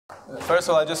First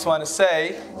of all, I just want to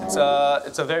say it's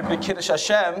a very big Kiddush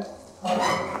Hashem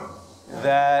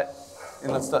that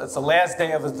it's the last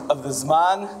day of the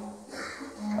Zman,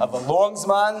 of a long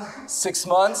Zman, 6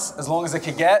 months, as long as it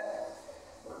could get.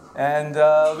 And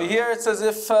over here it's as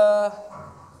if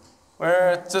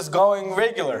we're just going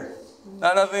regular.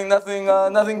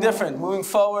 Nothing different. Moving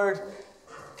forward.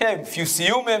 Okay, a few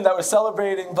siyumim that we're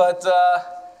celebrating, but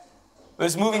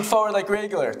it's moving forward like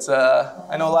regular.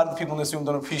 I know a lot of the people in this room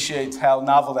don't appreciate how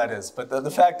novel that is, but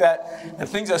the fact that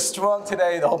things are strong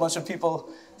today, the whole bunch of people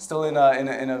still in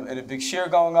a big shir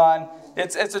going on,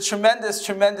 it's a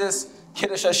tremendous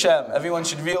Kiddush Hashem. Everyone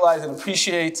should realize and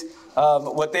appreciate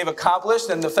what they've accomplished,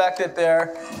 and the fact that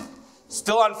they're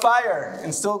still on fire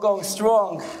and still going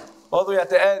strong all the way at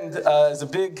the end is a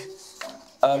big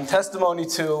testimony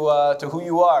to who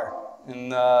you are,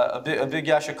 and a big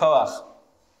Yasher Koach.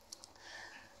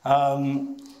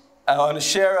 I want to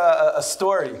share a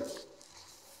story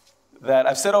that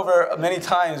I've said over many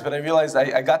times, but I realized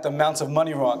I got the amounts of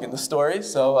money wrong in the story,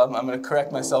 so I'm going to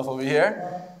correct myself over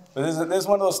here. But there's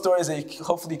one of those stories that you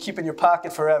hopefully keep in your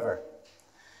pocket forever.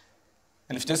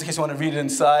 And just in case you want to read it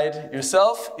inside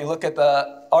yourself, you look at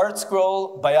the Art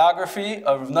Scroll biography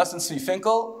of Rav Nosson Tzvi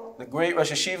Finkel, the great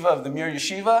Rosh Yeshiva of the Mir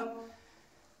Yeshiva,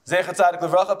 Zecher Tzadik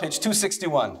Levracha, page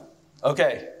 261.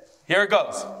 Okay, here it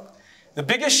goes. The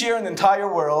biggest shir in the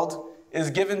entire world is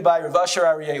given by Rav Asher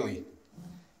Arieli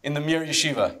in the Mir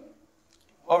Yeshiva.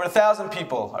 Over 1,000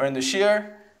 people are in the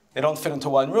shir. They don't fit into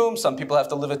one room. Some people have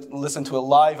to listen to it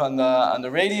live on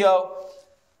the radio.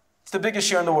 It's the biggest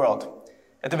shir in the world.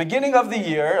 At the beginning of the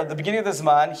year, at the beginning of the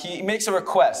Zman, he makes a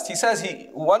request. He says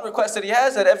one request that he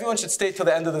has, that everyone should stay till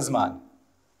the end of the Zman.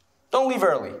 Don't leave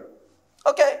early.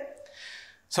 Okay.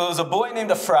 So there's a boy named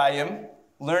Ephraim,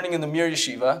 learning in the Mir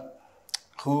Yeshiva,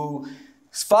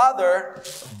 his father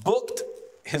booked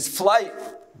his flight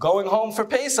going home for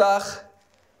Pesach.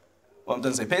 Well, it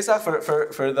doesn't say Pesach,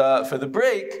 for the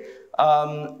break.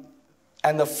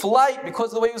 And the flight, because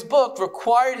of the way it was booked,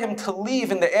 required him to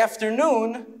leave in the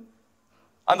afternoon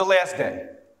on the last day.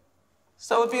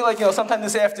 So it would be like, sometime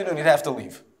this afternoon he'd have to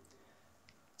leave.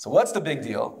 So what's the big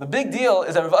deal? The big deal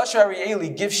is that Rav Asher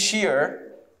Arieli gives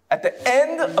shir at the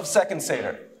end of second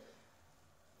Seder.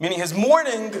 Meaning his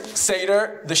morning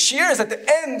Seder, the shir is at the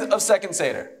end of second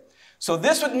Seder. So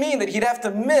this would mean that he'd have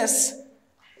to miss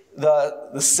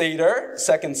the Seder,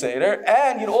 second Seder,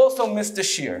 and he'd also miss the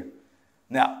shir.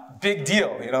 Now, big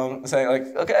deal, saying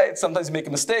like, okay, sometimes you make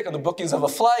a mistake on the bookings of a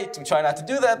flight, we try not to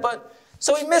do that, but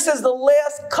so he misses the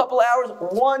last couple hours,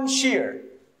 one shir.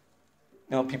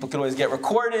 People could always get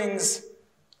recordings,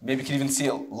 maybe you could even see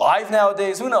it live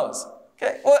nowadays, who knows?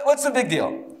 Okay, what's the big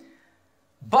deal?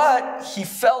 But he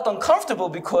felt uncomfortable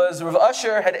because Rav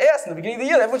Asher had asked in the beginning of the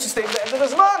year that everyone should stay to the end of the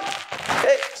Zman.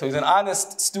 Okay, so he's an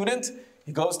honest student.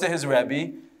 He goes to his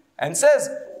Rebbe and says,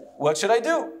 what should I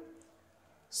do?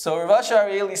 So Rav Asher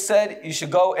Arieli said, you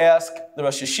should go ask the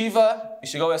Rosh Yeshiva, you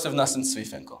should go ask Rav Nosson Tzvi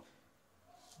Finkel.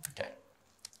 Okay.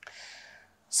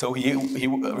 So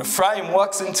Ephraim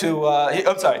walks into,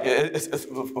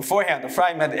 beforehand,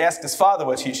 Ephraim had asked his father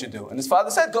what he should do. And his father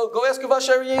said, go ask Rav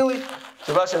Asher Arieli.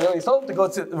 So Rav Asher Arieli told him to go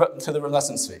to the Rav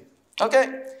Nosson Tzvi.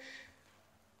 Okay.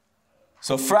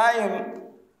 So Ephraim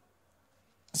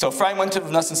went to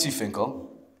Rav Nosson Tzvi Finkel,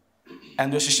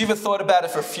 and the Rosh Yeshiva thought about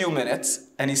it for a few minutes,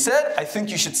 and he said, I think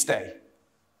you should stay.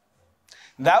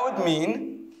 That would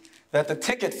mean that the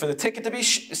ticket to be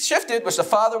shifted, which the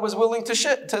father was willing to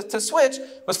switch,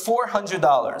 was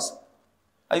 $400.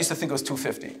 I used to think it was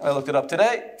 $250. I looked it up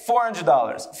today. $400.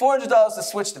 $400 to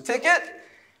switch the ticket.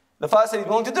 The father said he's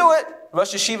willing to do it.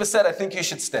 Rosh Yeshiva said, I think you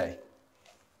should stay.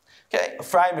 Okay,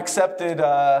 Ephraim accepted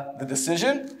the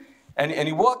decision, and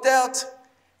he walked out.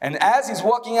 And as he's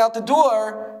walking out the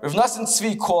door, Rav Nosson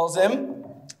Tzvi calls him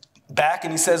back,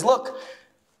 and he says, look,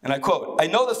 and I quote, I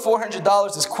know that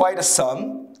 $400 is quite a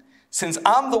sum. Since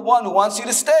I'm the one who wants you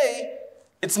to stay,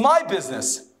 it's my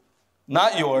business,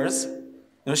 not yours.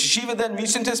 Rosh Yeshiva then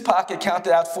reached into his pocket,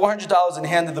 counted out $400, and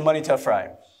handed the money to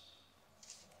Ephraim.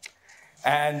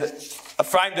 And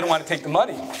Ephraim didn't want to take the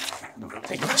money.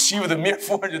 Take Rosh Yeshiva the mere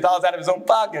 $400 out of his own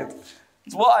pocket.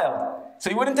 It's wild. So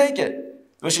he wouldn't take it.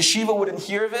 Rosh Yeshiva wouldn't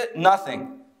hear of it,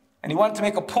 nothing. And he wanted to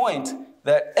make a point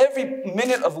that every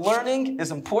minute of learning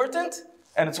is important,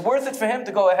 and it's worth it for him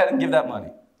to go ahead and give that money.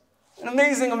 An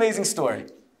amazing, amazing story.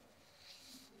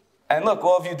 And look,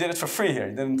 all of you did it for free here.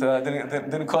 It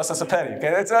didn't cost us a penny.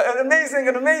 Okay? It's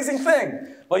an amazing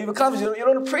thing. Well, you've accomplished, you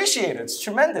don't appreciate it. It's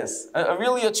tremendous.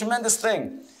 Really a tremendous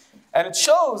thing. And it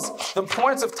shows the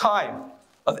importance of time,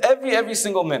 of every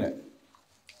single minute.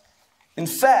 In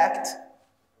fact,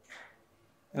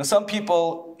 some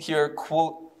people here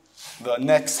quote the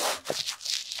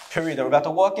next period that we're about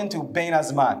to walk into, Bein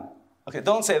Hazman. Okay,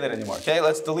 don't say that anymore, okay?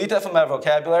 Let's delete that from our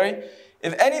vocabulary.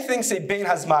 If anything, say Bein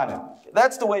Hazmanim.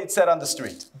 That's the way it's said on the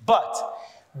street. But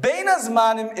Bein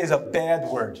Hazmanim is a bad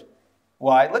word.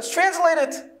 Why? Let's translate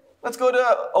it. Let's go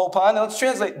to Opan and let's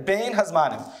translate Bein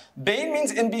Hazmanim. Bein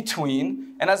means in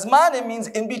between, and Hazmanim means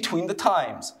in between the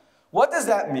times. What does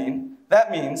that mean?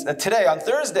 That means that today, on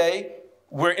Thursday,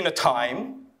 we're in a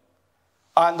time.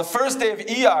 On the first day of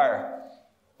Iyar,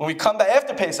 when we come back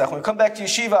after Pesach, when we come back to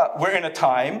Yeshiva, we're in a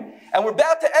time. And we're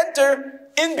about to enter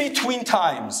in between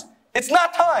times. It's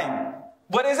not time.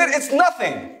 What is it? It's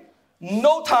nothing.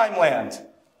 No time land.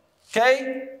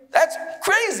 Okay? That's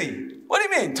crazy. What do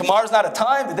you mean? Tomorrow's not a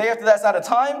time? The day after that's not a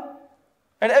time?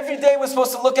 And every day we're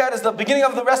supposed to look at as the beginning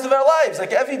of the rest of our lives.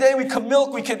 Like every day we could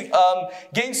milk, we could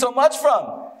gain so much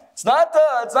from. It's not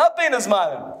Bein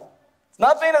Hazmanim. It's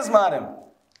not Bein Hazmanim.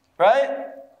 Right?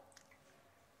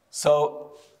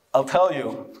 So I'll tell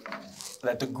you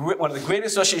that one of the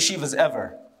greatest Rosh Yeshivas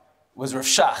ever was Rav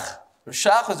Shach. Rav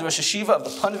Shach was the Rosh Yeshiva of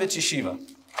the Panovich Yeshiva.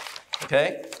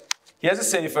 Okay? He has a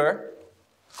sefer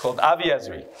called Avi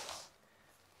Ezri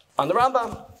on the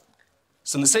Rambam.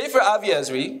 So in the sefer Avi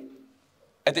Ezri,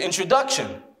 at the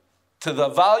introduction to the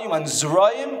volume on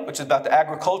Zerayim, which is about the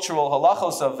agricultural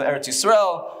halachos of Eretz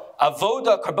Yisrael,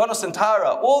 Avoda, Karbanos and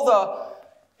Tara, all the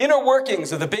inner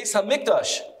workings of the Beis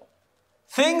HaMikdash,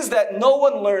 things that no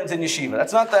one learns in yeshiva.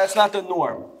 That's not the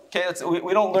norm. Okay,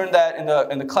 we don't learn that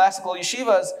in the classical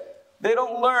yeshivas. They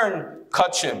don't learn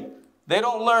Kachim. They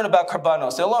don't learn about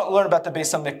Karbanos. They don't learn about the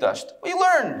Beis HaMikdash. We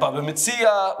learn Baba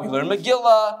Metzia, we learn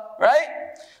Megillah,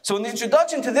 right? So in the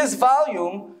introduction to this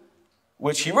volume,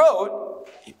 which he wrote,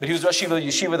 but he was Rosh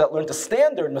Yeshiva that learned the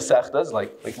standard Masechtas,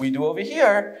 like we do over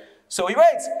here. So he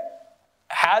writes,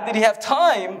 how did he have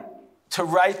time to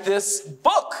write this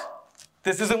book?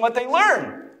 This isn't what they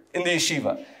learn in the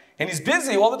yeshiva. And he's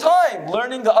busy all the time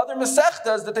learning the other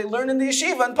Masechtas that they learn in the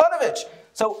yeshiva in Panovich.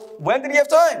 So when did he have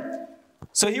time?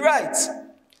 So he writes,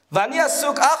 I'm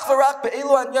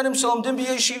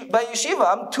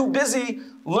too busy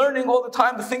learning all the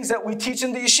time the things that we teach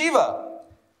in the yeshiva.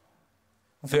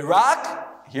 Virak,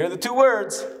 here are the two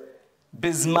words,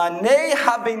 Bizmanei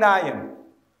habeinayim.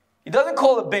 He doesn't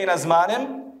call it Bein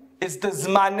Hazmanim. It's the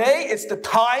Zmanei, it's the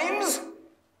times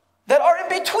that are in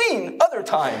between other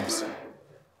times.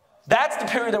 That's the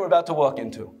period that we're about to walk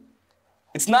into.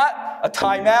 It's not a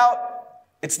timeout.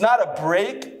 It's not a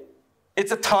break.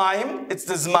 It's a time. It's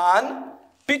the Zman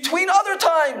between other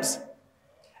times.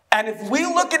 And if we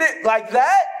look at it like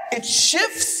that, it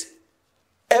shifts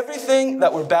everything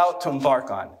that we're about to embark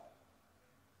on.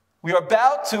 We are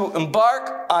about to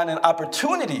embark on an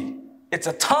opportunity. It's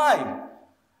a time,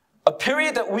 a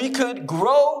period that we could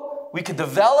grow, we could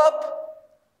develop.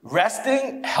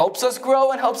 Resting helps us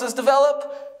grow and helps us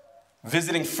develop.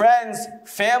 Visiting friends,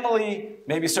 family,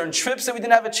 maybe certain trips that we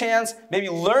didn't have a chance, maybe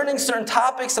learning certain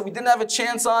topics that we didn't have a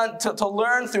chance on to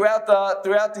learn throughout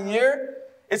the year.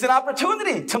 It's an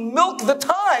opportunity to milk the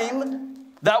time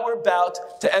that we're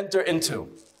about to enter into.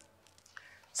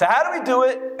 So how do we do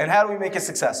it and how do we make it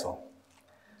successful?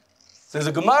 So there's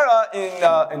a Gemara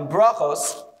in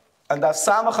Brachos and Daf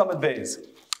Samach Amud Beis.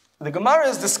 The Gemara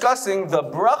is discussing the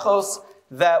brachos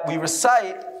that we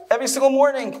recite every single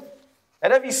morning.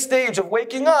 At every stage of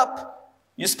waking up,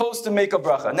 you're supposed to make a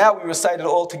bracha. Now we recite it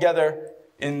all together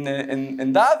in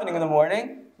davening in the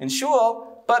morning, in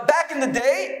shul. But back in the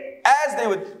day, as they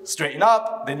would straighten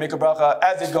up, they'd make a bracha.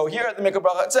 As they'd go here, they'd make a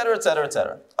bracha, etc., etc.,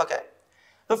 etc. Okay.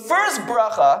 The first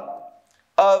bracha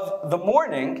of the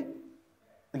morning,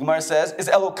 the Gemara says, is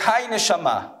Elokai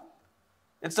Neshama.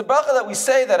 It's the bracha that we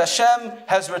say that Hashem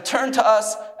has returned to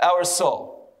us our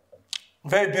soul.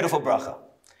 Very beautiful bracha.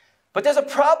 But there's a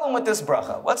problem with this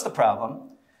bracha. What's the problem?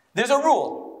 There's a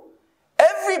rule.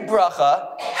 Every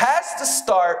bracha has to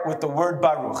start with the word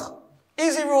Baruch.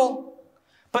 Easy rule.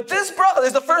 But this bracha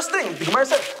is the first thing. The Gemara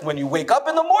says, when you wake up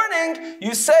in the morning,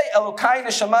 you say, Elokai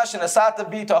neshama shenasata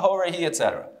bi tahorehi,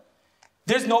 etc.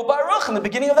 There's no Baruch in the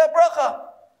beginning of that bracha.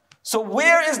 So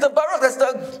where is the Baruch? That's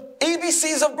the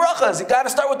ABCs of brachas. You got to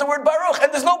start with the word Baruch,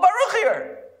 and there's no Baruch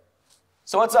here.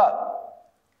 So what's up?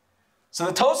 So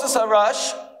the Tosas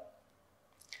Harash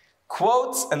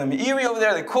quotes, and the Meiri over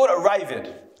there, they quote a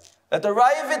Ravid, that the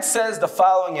Ravid says the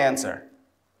following answer.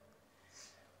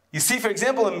 You see, for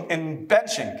example, in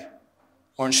benching,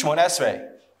 or in Shmon Esrei,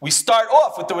 we start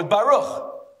off with the word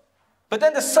Baruch. But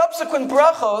then the subsequent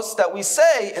brachos that we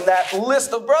say in that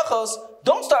list of brachos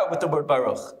don't start with the word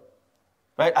Baruch.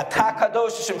 Right? Ata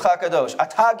kadosh shimcha kadosh.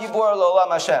 Ata gibor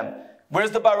lo'olam Hashem.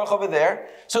 Where's the baruch over there?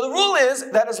 So the rule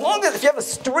is that as long as if you have a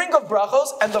string of brachos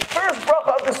and the first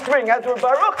bracha of the string has the word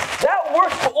baruch, that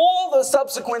works for all the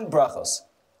subsequent brachos.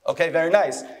 Okay, very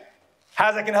nice.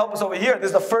 How's that going to help us over here? This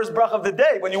is the first bracha of the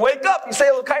day. When you wake up, you say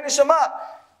Elokai Neshama.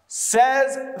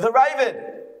 Says the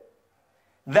Ravid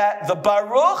that the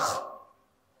baruch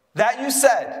that you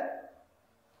said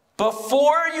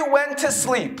before you went to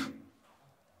sleep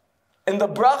in the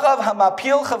bracha of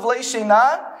Hamapil Chavlei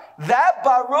Shena, that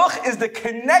baruch is the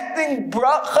connecting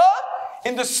bracha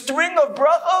in the string of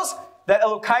brachos that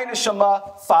Elokai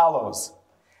Neshama follows.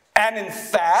 And in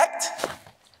fact,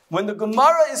 when the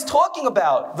Gemara is talking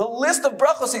about the list of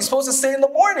brachos that you're supposed to say in the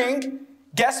morning,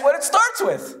 guess what it starts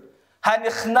with?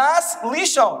 Hanichnas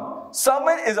lishon.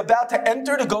 Someone is about to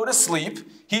enter to go to sleep.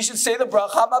 He should say the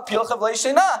bracha Hamapil Chavlei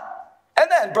Shena. And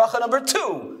then bracha number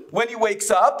 2. When he wakes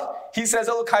up, he says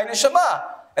Elokai Neshama.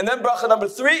 And then bracha number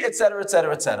 3, etc.,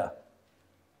 etc., etc.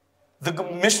 The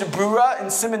Mishnah Brura in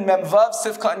Siman Memvav,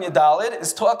 Sifka and Yadalid,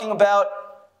 is talking about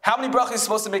how many brachos he's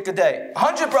supposed to make a day.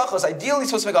 100 brachos. Ideally, he's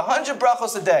supposed to make 100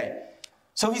 brachos a day.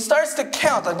 So he starts to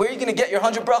count, like, where are you going to get your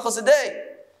 100 brachos a day?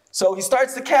 So he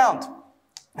starts to count.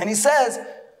 And he says,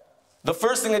 the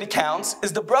first thing that he counts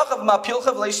is the bracha of Mapil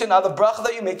Chavlei Shena, the bracha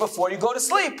that you make before you go to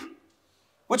sleep.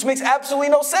 Which makes absolutely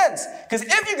no sense. Because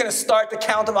if you're going to start the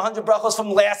count of 100 brachos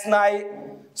from last night,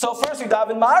 so first you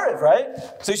daven Mariv, right?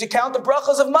 So you should count the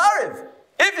brachos of Mariv.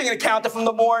 If you're going to count it from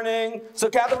the morning, so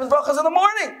count it from the brachos in the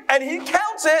morning. And he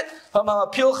counts it from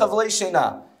Mapil Chavlei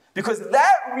Shena. Because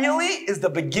that really is the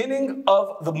beginning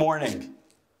of the morning.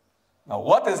 Now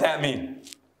what does that mean?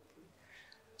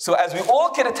 So as we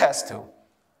all can attest to,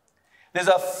 there's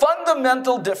a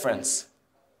fundamental difference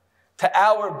to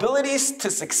our abilities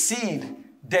to succeed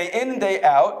day in and day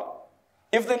out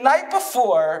if the night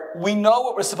before we know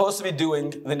what we're supposed to be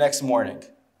doing the next morning.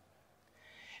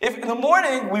 If in the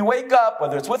morning we wake up,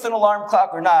 whether it's with an alarm clock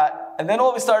or not, and then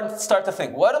all of a sudden start to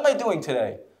think, what am I doing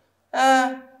today?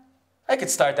 I could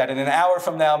start that in an hour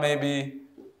from now maybe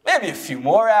a few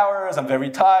more hours, I'm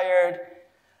very tired.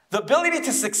 The ability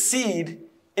to succeed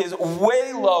is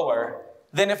way lower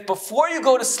than if before you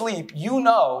go to sleep, you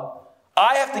know,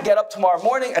 I have to get up tomorrow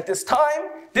morning at this time.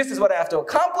 This is what I have to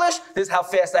accomplish. This is how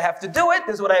fast I have to do it.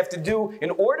 This is what I have to do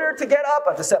in order to get up.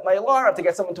 I have to set my alarm. I have to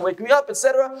get someone to wake me up,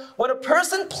 etc. When a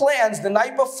person plans the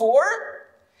night before,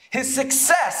 his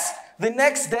success the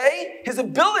next day, his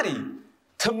ability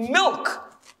to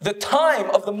milk the time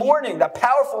of the morning, that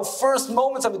powerful first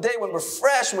moments of the day when we're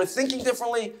fresh and we're thinking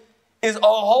differently, is a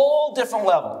whole different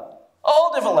level. A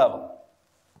whole different level.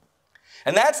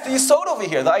 And that's the yesod over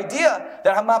here. The idea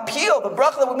that Hamapil, the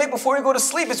bracha that we make before we go to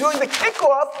sleep, is really the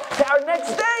kickoff to our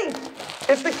next day.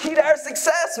 It's the key to our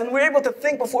success. When we're able to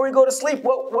think before we go to sleep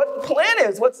what the plan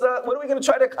is, what are we going to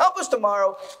try to accomplish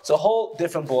tomorrow? It's a whole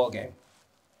different ballgame.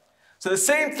 So the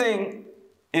same thing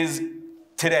is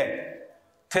today.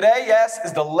 Today, yes,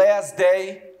 is the last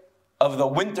day of the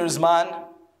winter zman.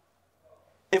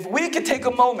 If we could take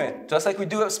a moment, just like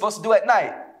we're supposed to do at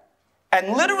night,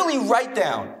 and literally write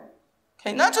down,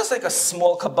 okay, not just like a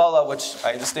small Kabbalah, which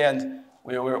I understand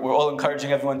we're all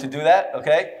encouraging everyone to do that,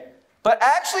 okay? But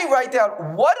actually write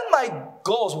down, what are my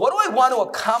goals? What do I want to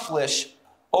accomplish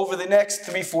over the next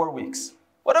 3-4 weeks?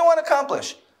 What do I want to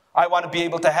accomplish? I want to be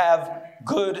able to have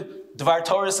good Dvar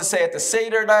Torahs to say at the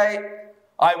Seder night.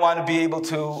 I want to be able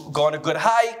to go on a good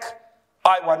hike.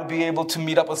 I want to be able to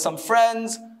meet up with some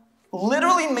friends.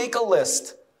 Literally make a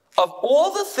list of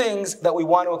all the things that we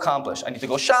want to accomplish. I need to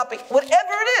go shopping, whatever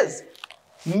it is.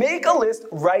 Make a list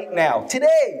right now,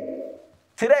 today.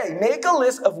 Today, make a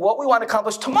list of what we want to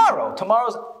accomplish tomorrow.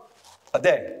 Tomorrow's a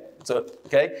day. So,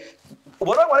 okay?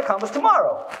 What do I want to accomplish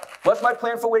tomorrow? What's my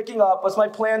plan for waking up? What's my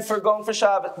plan for going for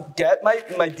Shabbos? Get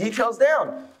my details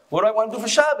down. What do I want to do for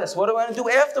Shabbos? What do I want to do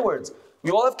afterwards?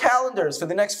 We all have calendars for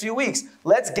the next few weeks.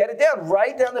 Let's get it down.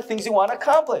 Write down the things you want to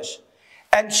accomplish.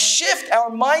 And shift our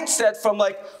mindset from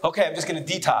like, okay, I'm just going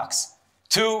to detox,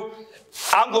 to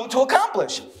I'm going to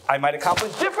accomplish. I might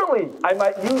accomplish differently. I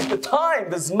might use the time,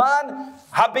 the Zman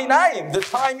HaBeinayim, the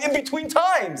time in between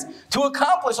times, to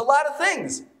accomplish a lot of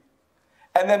things.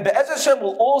 And then Be'ez Hashem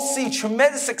will all see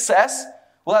tremendous success.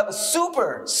 We'll have a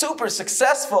super, super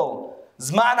successful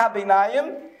Zman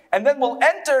HaBeinayim, and then we'll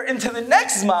enter into the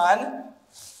next Zman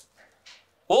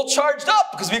all charged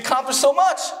up because we accomplished so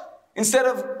much. Instead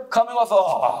of coming off,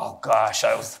 oh gosh,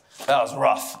 that was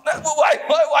rough.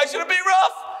 Why should it be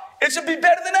rough? It should be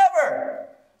better than ever.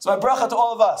 So my bracha to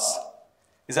all of us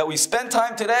is that we spend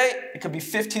time today. It could be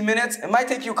 15 minutes. It might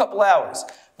take you a couple hours.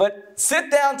 But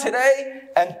sit down today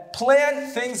and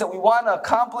plan things that we want to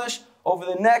accomplish over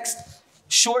the next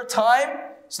short time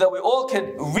so that we all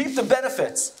can reap the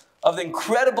benefits of the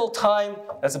incredible time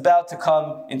that's about to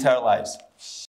come into our lives.